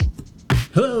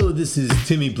Hello, this is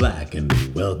Timmy Black, and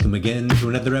welcome again to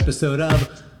another episode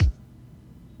of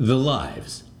The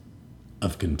Lives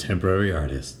of Contemporary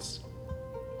Artists.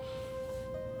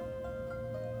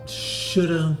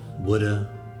 Shoulda, woulda,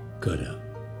 coulda.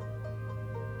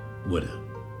 Woulda.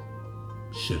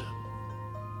 Shoulda.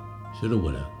 Shoulda,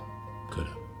 woulda,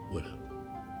 coulda, woulda.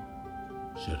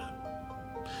 Shoulda.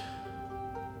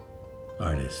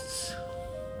 Artists.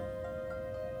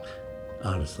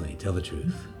 Honestly, tell the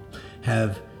truth.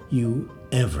 Have you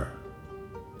ever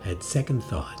had second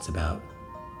thoughts about,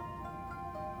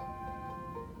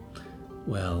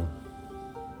 well,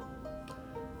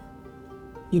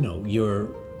 you know, your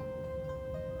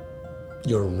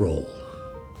role,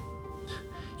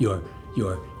 your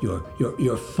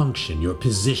function, your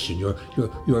position,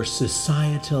 your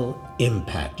societal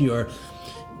impact, your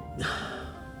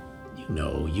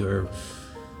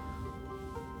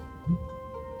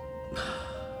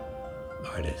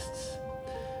artists.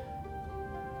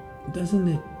 Doesn't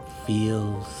it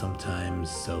feel sometimes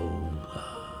so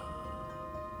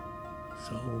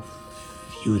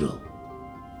futile?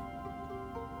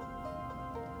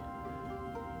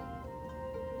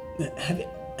 Have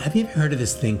you ever heard of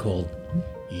this thing called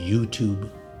YouTube?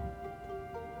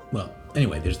 Well,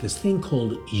 anyway, there's this thing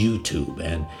called YouTube,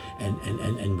 and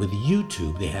with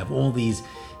YouTube they have all these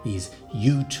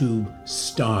YouTube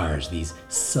stars, these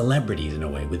celebrities in a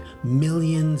way, with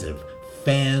millions of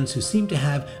fans who seem to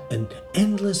have an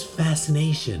endless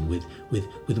fascination with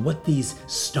what these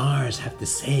stars have to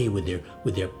say, with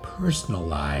their personal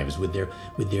lives, with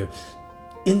their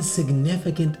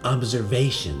insignificant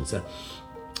observations.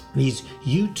 These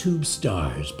YouTube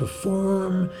stars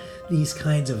perform these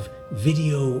kinds of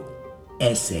video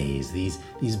essays, these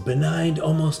benign,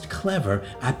 almost clever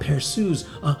aperçus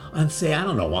on say, I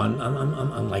don't know,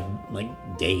 on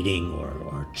like dating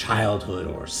or childhood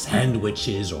or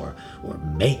sandwiches or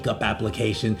makeup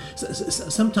application.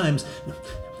 Sometimes,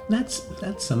 not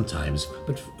sometimes,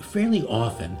 but fairly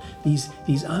often,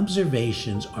 these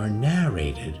observations are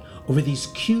narrated over these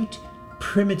cute,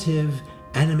 primitive,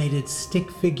 animated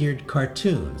stick-figured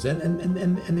cartoons,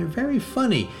 and they're very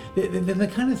funny. They're the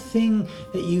kind of thing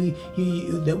that you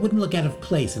that wouldn't look out of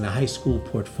place in a high school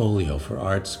portfolio for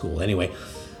art school. Anyway,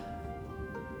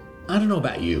 I don't know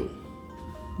about you,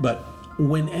 but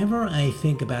whenever I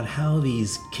think about how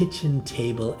these kitchen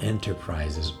table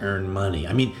enterprises earn money,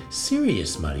 I mean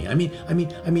serious money, I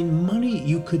mean money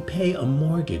you could pay a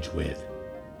mortgage with,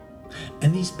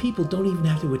 and these people don't even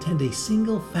have to attend a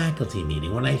single faculty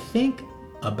meeting. When I think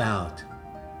about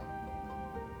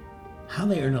how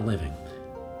they earn a living,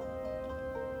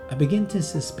 I begin to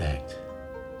suspect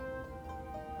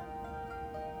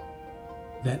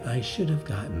that I should have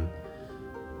gotten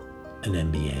an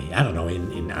MBA. I don't know,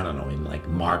 in like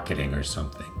marketing or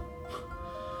something.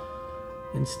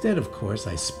 Instead, of course,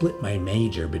 I split my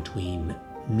major between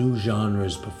new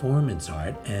genres performance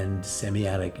art and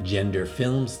semiotic gender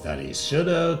film studies.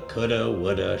 Shoulda, coulda,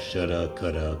 woulda, shoulda,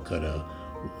 coulda,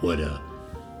 woulda.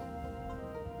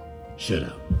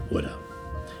 Shoulda, woulda.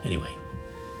 Anyway,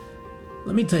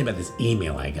 let me tell you about this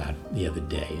email I got the other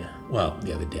day. Well,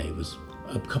 the other day, it was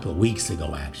a couple of weeks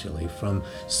ago actually, from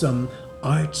some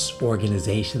arts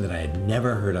organization that I had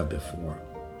never heard of before,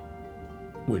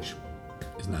 which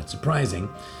is not surprising.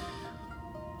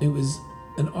 It was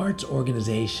an arts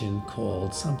organization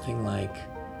called something like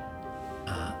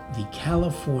the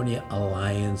California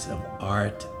Alliance of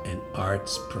Art and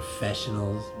Arts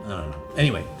Professionals. I don't know.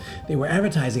 Anyway, they were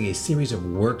advertising a series of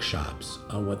workshops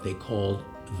on what they called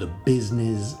the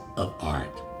business of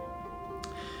art.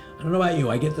 I don't know about you,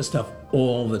 I get this stuff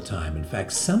all the time. In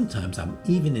fact, sometimes I'm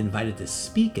even invited to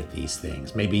speak at these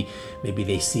things. Maybe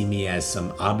they see me as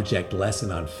some object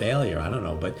lesson on failure, I don't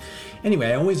know. But anyway,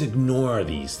 I always ignore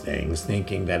these things,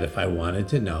 thinking that if I wanted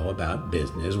to know about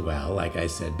business, well, like I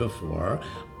said before,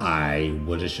 I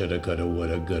woulda, shoulda, coulda,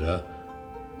 woulda, coulda,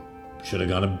 should have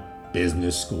gone to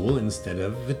business school instead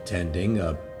of attending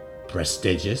a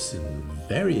prestigious and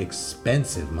very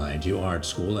expensive, mind you, art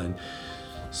school, and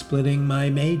splitting my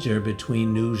major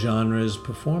between new genres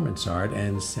performance art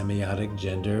and semiotic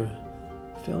gender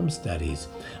film studies.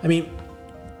 I mean,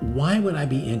 why would I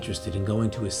be interested in going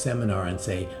to a seminar on,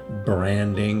 say,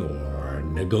 branding or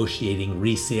negotiating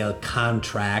resale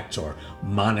contracts or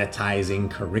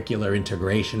monetizing curricular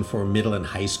integration for middle and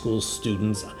high school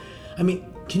students? I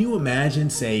mean, can you imagine,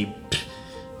 say,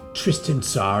 Tristan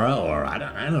Tzara or I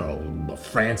don't know,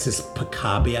 Francis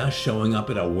Picabia showing up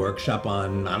at a workshop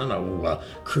on, I don't know,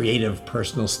 creative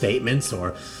personal statements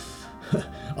or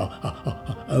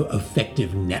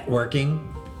effective networking?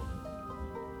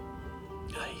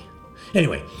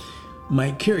 Anyway,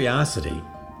 my curiosity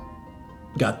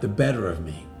got the better of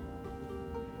me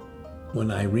when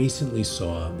I recently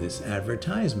saw this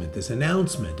advertisement, this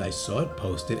announcement. I saw it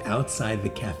posted outside the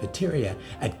cafeteria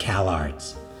at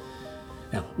CalArts.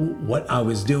 Now, what I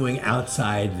was doing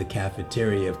outside the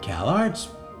cafeteria of CalArts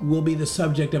will be the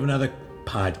subject of another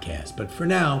podcast. But for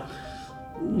now,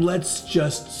 let's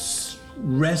just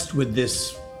rest with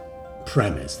this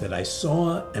premise that I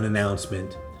saw an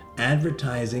announcement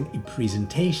advertising a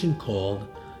presentation called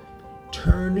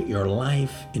Turn Your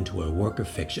Life into a Work of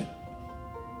Fiction.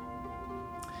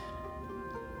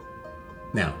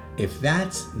 Now, if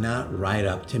that's not right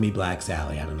up Timmy Black's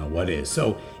alley, I don't know what is.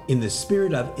 So, in the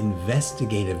spirit of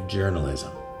investigative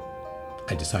journalism,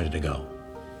 I decided to go.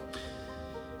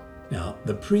 Now,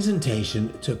 the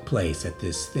presentation took place at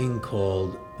this thing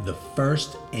called the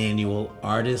First Annual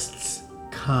Artists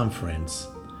Conference.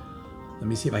 Let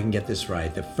me see if I can get this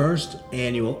right. The First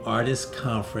Annual Artists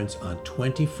Conference on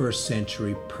 21st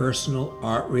Century Personal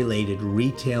Art-Related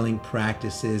Retailing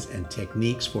Practices and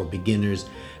Techniques for Beginners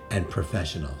and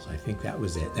Professionals. I think that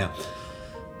was it. Now,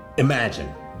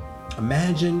 imagine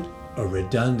a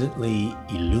redundantly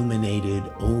illuminated,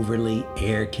 overly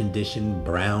air-conditioned,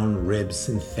 brown-ribbed,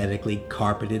 synthetically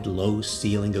carpeted,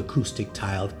 low-ceiling,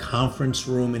 acoustic-tiled conference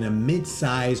room in a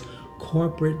mid-sized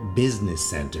corporate business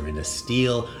center in a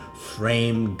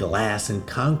steel-framed glass and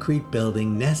concrete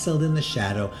building nestled in the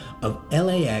shadow of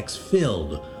LAX,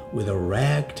 filled with a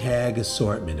ragtag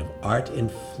assortment of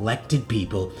art-inflected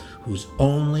people whose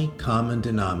only common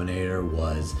denominator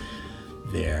was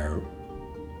their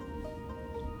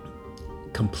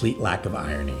complete lack of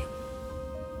irony.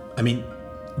 I mean,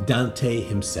 Dante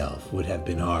himself would have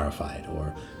been horrified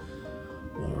or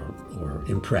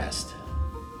impressed.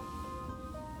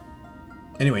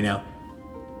 Anyway, now,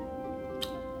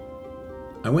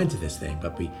 I went to this thing,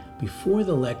 but before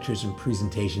the lectures and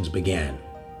presentations began,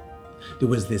 there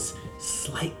was this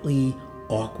slightly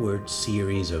awkward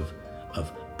series of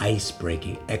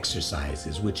ice-breaking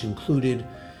exercises, which included,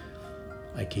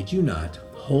 I kid you not,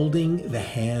 holding the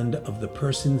hand of the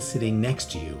person sitting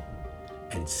next to you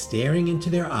and staring into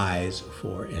their eyes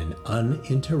for an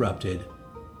uninterrupted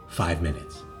 5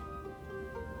 minutes.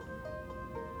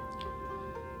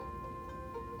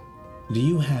 Do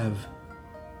you have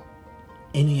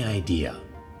any idea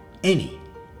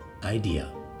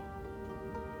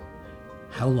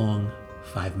how long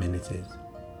 5 minutes is?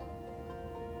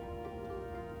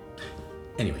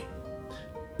 Anyway,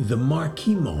 the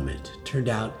marquee moment turned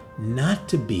out not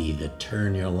to be the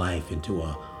turn your life into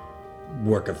a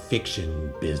work of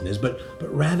fiction business, but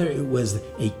rather it was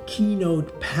a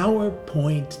keynote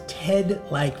PowerPoint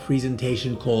TED-like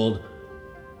presentation called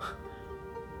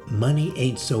Money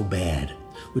Ain't So Bad,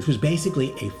 which was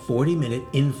basically a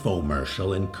 40-minute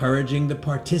infomercial encouraging the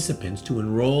participants to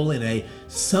enroll in a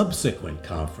subsequent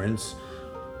conference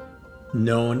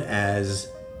known as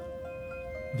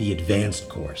the Advanced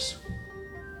Course.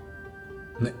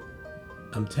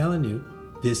 I'm telling you,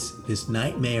 this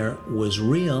nightmare was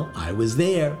real. I was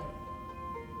there.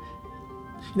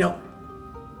 You know,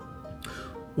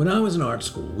 when I was in art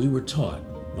school, we were taught,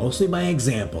 mostly by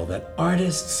example, that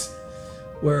artists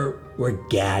were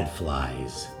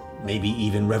gadflies, maybe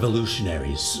even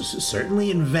revolutionaries,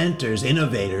 certainly inventors,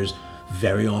 innovators,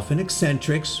 very often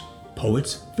eccentrics,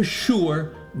 poets for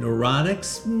sure,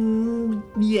 neurotics,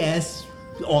 yes,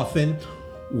 often,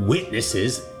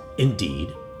 witnesses,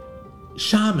 indeed,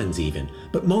 shamans even,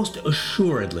 but most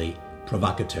assuredly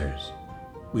provocateurs.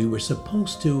 We were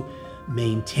supposed to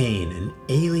maintain an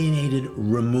alienated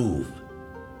remove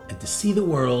and to see the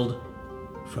world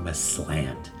from a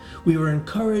slant. We were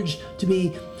encouraged to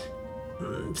be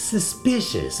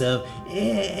suspicious of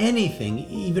anything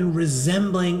even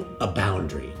resembling a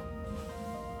boundary.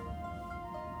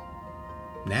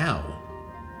 Now,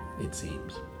 it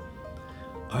seems,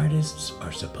 artists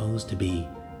are supposed to be,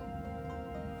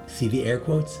 see the air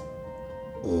quotes?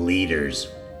 Leaders.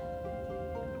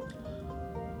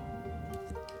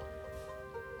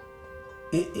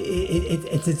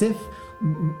 It's as if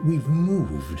we've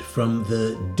moved from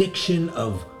the diction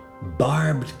of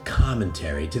barbed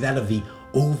commentary to that of the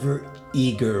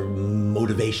over-eager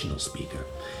motivational speaker.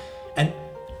 And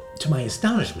to my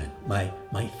astonishment, my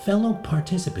fellow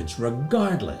participants,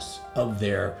 regardless of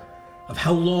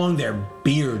how long their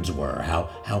beards were, how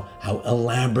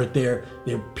elaborate their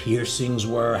piercings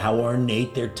were, how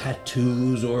ornate their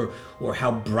tattoos, or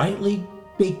how brightly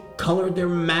they colored their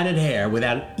matted hair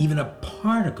without even a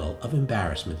particle of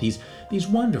embarrassment. These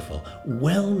wonderful,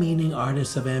 well-meaning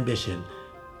artists of ambition,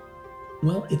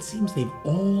 well, it seems they've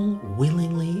all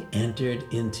willingly entered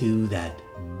into that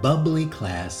bubbly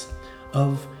class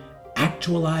of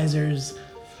actualizers,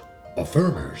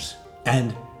 affirmers,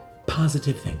 and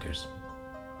positive thinkers.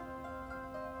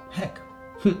 Heck,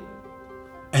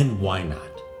 and why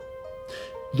not?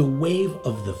 The wave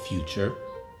of the future,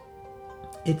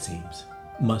 it seems,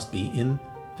 must be in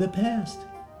the past.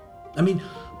 I mean,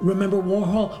 remember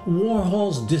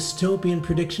Warhol's dystopian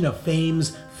prediction of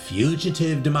fame's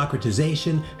fugitive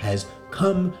democratization has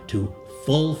come to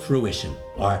full fruition.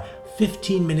 Our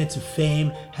 15 minutes of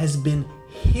fame has been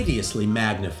hideously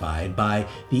magnified by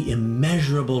the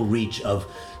immeasurable reach of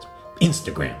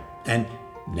Instagram. And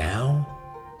now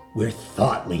we're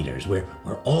thought leaders. We're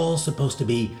all supposed to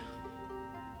be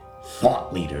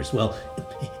thought leaders. Well,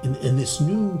 in this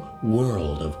new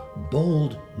world of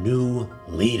bold new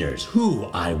leaders, who,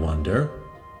 I wonder,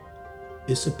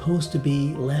 is supposed to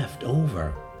be left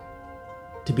over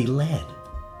to be led?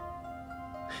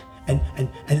 And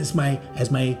as my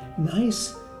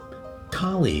nice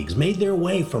colleagues made their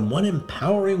way from one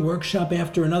empowering workshop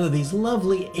after another, these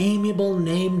lovely, amiable,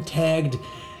 name-tagged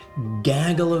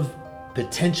gaggle of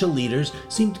potential leaders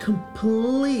seemed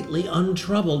completely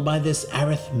untroubled by this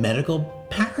arithmetical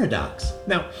paradox.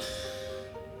 Now,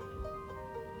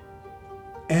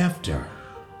 after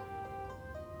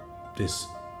this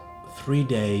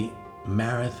 3-day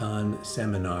marathon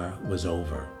seminar was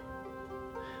over,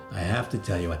 I have to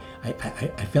tell you, I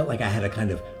felt like I had a kind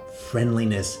of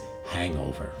friendliness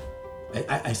hangover.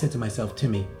 I said to myself,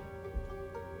 Timmy,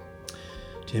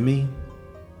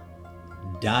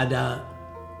 Dada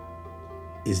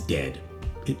is dead.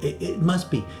 It must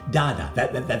be Dada,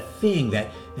 that thing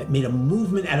that made a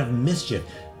movement out of mischief.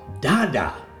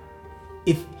 Dada.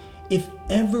 If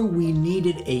ever we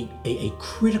needed a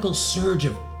critical surge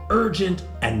of urgent,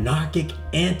 anarchic,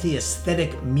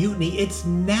 anti-aesthetic mutiny, it's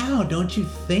now, don't you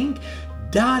think?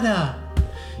 Dada.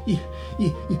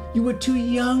 You were too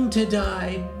young to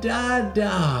die.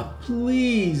 Dada,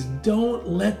 please don't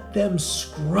let them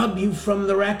scrub you from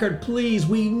the record. Please,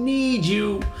 we need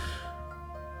you.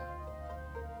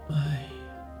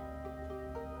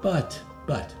 But,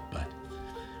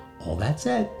 all that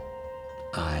said,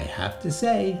 I have to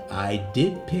say, I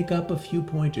did pick up a few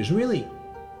pointers. Really,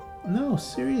 no,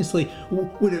 seriously,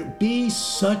 would it be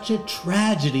such a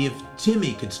tragedy if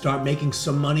Timmy could start making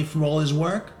some money from all his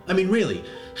work? I mean, really,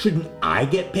 shouldn't I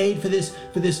get paid for this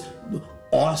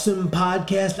awesome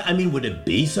podcast? I mean, would it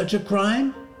be such a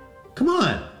crime? Come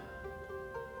on.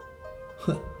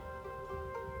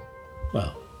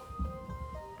 Well,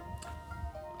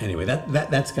 anyway,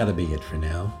 that's got to be it for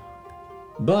now.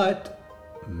 But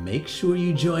make sure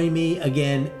you join me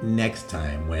again next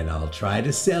time when I'll try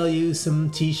to sell you some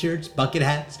t-shirts, bucket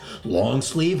hats, long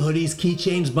sleeve hoodies,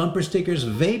 keychains, bumper stickers,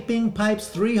 vaping pipes,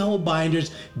 3-hole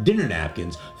binders, dinner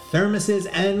napkins, thermoses,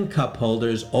 and cup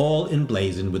holders, all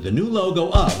emblazoned with the new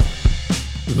logo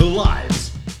of The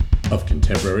Lives of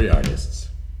Contemporary Artists.